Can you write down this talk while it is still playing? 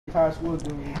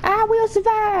I will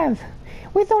survive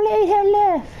with only 8 hair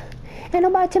left. Ain't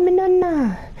nobody tell me nothing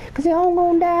now, cause they all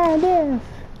gonna die of death.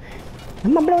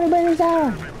 My bloody brains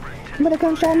out. But I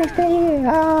come try next day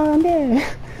here. Oh, I'm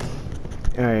dead.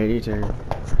 Alright, your turn.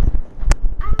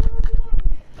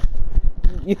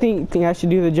 You think I should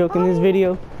do the joke in this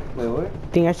video? Wait, what?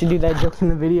 Think I should do that joke in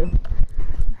the video?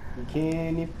 You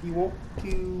can if you want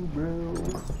to, bro.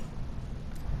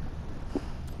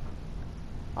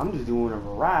 I'm just doing a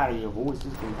variety of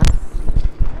voices from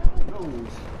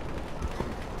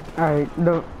Alright,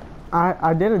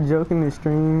 I did a joke in the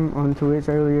stream on Twitch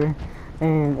earlier,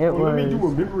 and it was... Let me do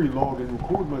a memory log and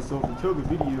record myself and tell the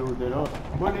video that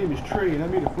my name is Trey and I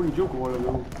made a funny joke a while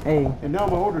ago. Hey. And now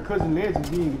my older cousin Lance is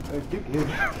being a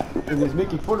dickhead and is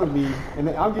making fun of me, and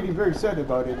I'm getting very sad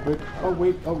about it. But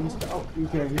he's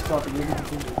talking.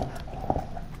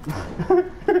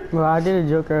 Well, I did a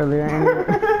joke earlier,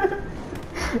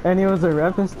 and it was a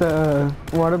reference to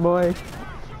Waterboy,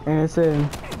 and it said,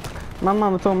 "My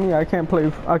mama told me I can't play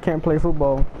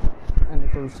football," and the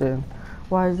coach said,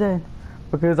 "Why is that?"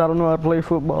 "Because I don't know how to play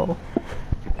football."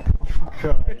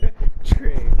 God.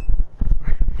 Trey.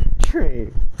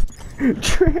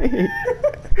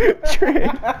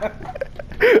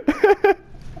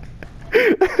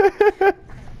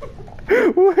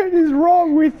 What is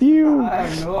wrong with you? I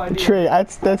have no idea. Trey,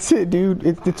 that's it, dude.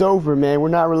 It's over, man. We're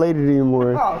not related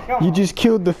anymore. Oh, come you on. just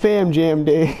killed the fam jam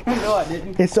day. No, I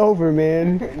didn't. It's over,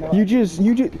 man. No, you just. I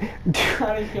didn't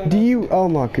kill Do you? Oh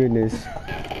my goodness.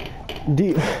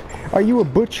 Are you a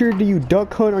butcher? Do you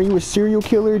duck hunt? Are you a serial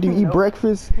killer? Do you eat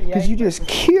breakfast? Because you just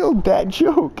killed that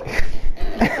joke.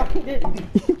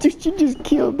 Dude, you just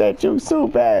killed that joke so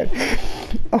bad.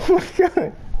 Oh my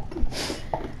god.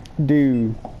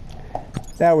 Dude.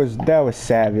 That was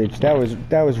savage. That was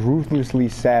ruthlessly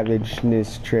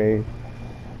savageness, Trey.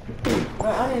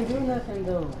 Bro, I didn't do nothing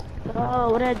though.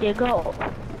 Oh, where did you go?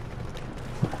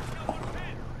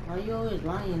 Why you always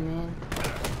lying, man?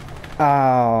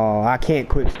 Oh, I can't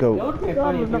quick It scope. would have been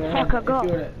funny if you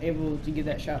were able to get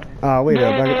that shot. Wait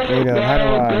up.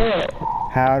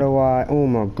 How do I? Oh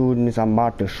my goodness, I'm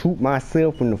about to shoot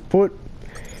myself in the foot.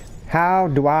 How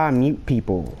do I mute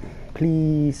people?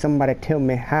 Please, somebody tell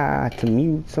me how to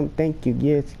mute some. Thank you.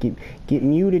 Yes, get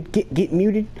muted. Get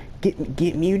muted. Get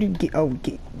muted. Get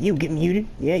muted.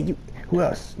 Yeah, you. Who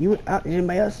else? You?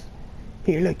 Anybody else?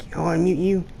 Here, look. I want to mute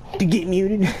you to get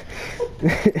muted.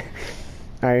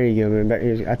 Alright, here you go, man. Back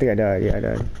here. I think I died. Yeah, I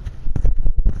died.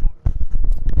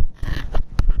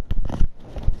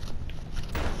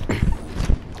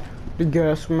 The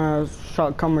gas mask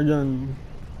shot come again.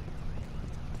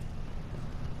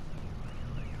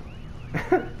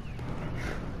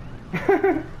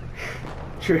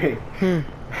 Trey.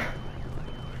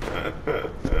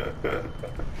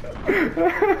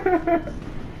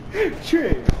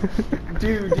 Trey,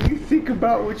 dude, do you think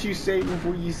about what you say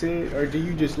before you say it, or do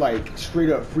you just like straight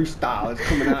up freestyle? It's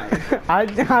coming out.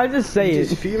 I just say it.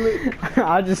 Just feel it.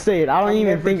 I just say it. I don't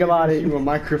even think about it. You a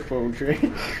microphone, Trey.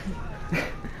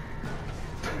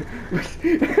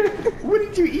 What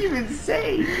did you even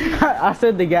say? I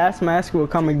said the gas mask will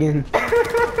come again.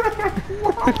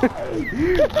 Why?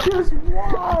 Just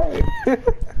why?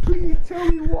 Please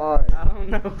tell me why. I don't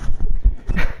know.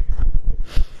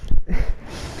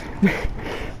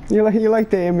 You like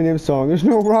the Eminem song. There's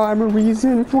no rhyme or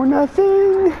reason for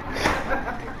nothing.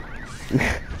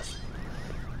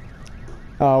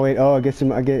 Oh wait. Oh, I guess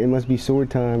it must be sword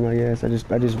time. I guess I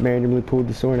just randomly pulled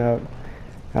the sword out.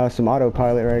 That was some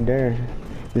autopilot right there.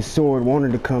 The sword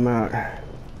wanted to come out.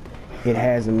 It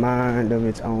has a mind of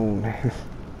its own.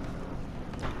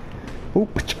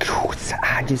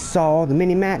 I just saw the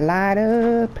mini-map light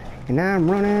up, and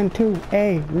I'm running to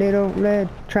a little red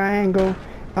triangle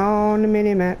on the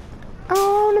mini-map.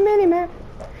 On the mini-map.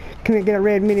 Can I get a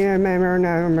red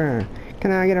mini-map?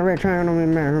 Can I get a red triangle on the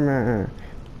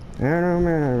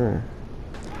mini-map?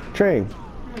 Trey,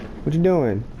 what you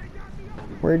doing?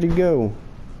 Where'd you go?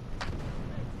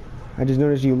 I just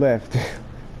noticed you left.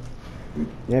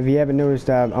 If you haven't noticed,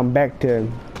 I'm back to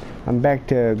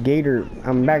gator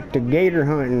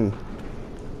hunting.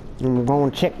 I'm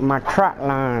gonna check my trot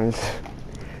lines.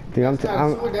 Dude, That's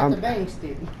a bang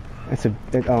stick.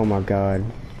 Oh my god.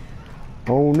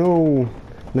 Oh no.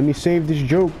 Let me save this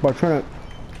joke by trying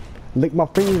to lick my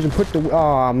fingers and put the.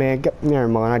 Oh man, never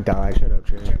mind. I died. Shut up,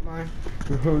 Trey. Check mine.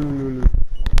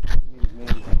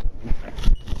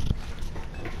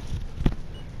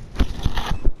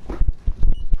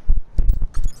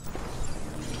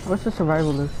 What's the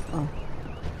survivalist? Oh.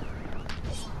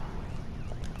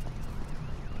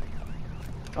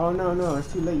 Oh no,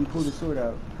 it's too late. You pulled the sword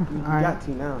out. You got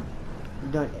to now. You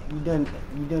done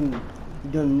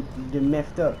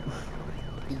messed up.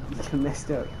 You done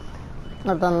messed up.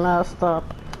 I done messed up.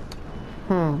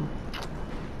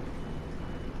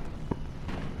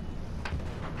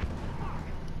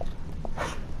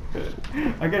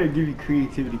 I gotta give you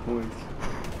creativity points.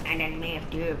 I done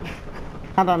messed up.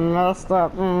 I done messed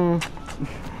up. I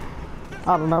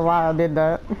don't know why I did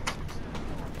that.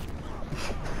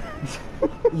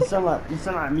 You sound like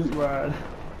Meat Rod.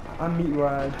 I'm Meat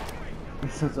Rod.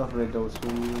 It sounds off of that dope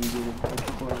school when you did it.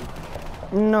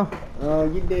 No.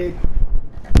 Oh, you did.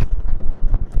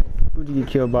 Who'd you get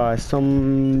killed by?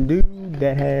 Some dude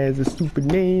that has a stupid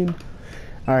name.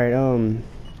 Alright,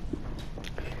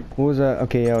 what was that?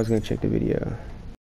 Okay, I was gonna check the video.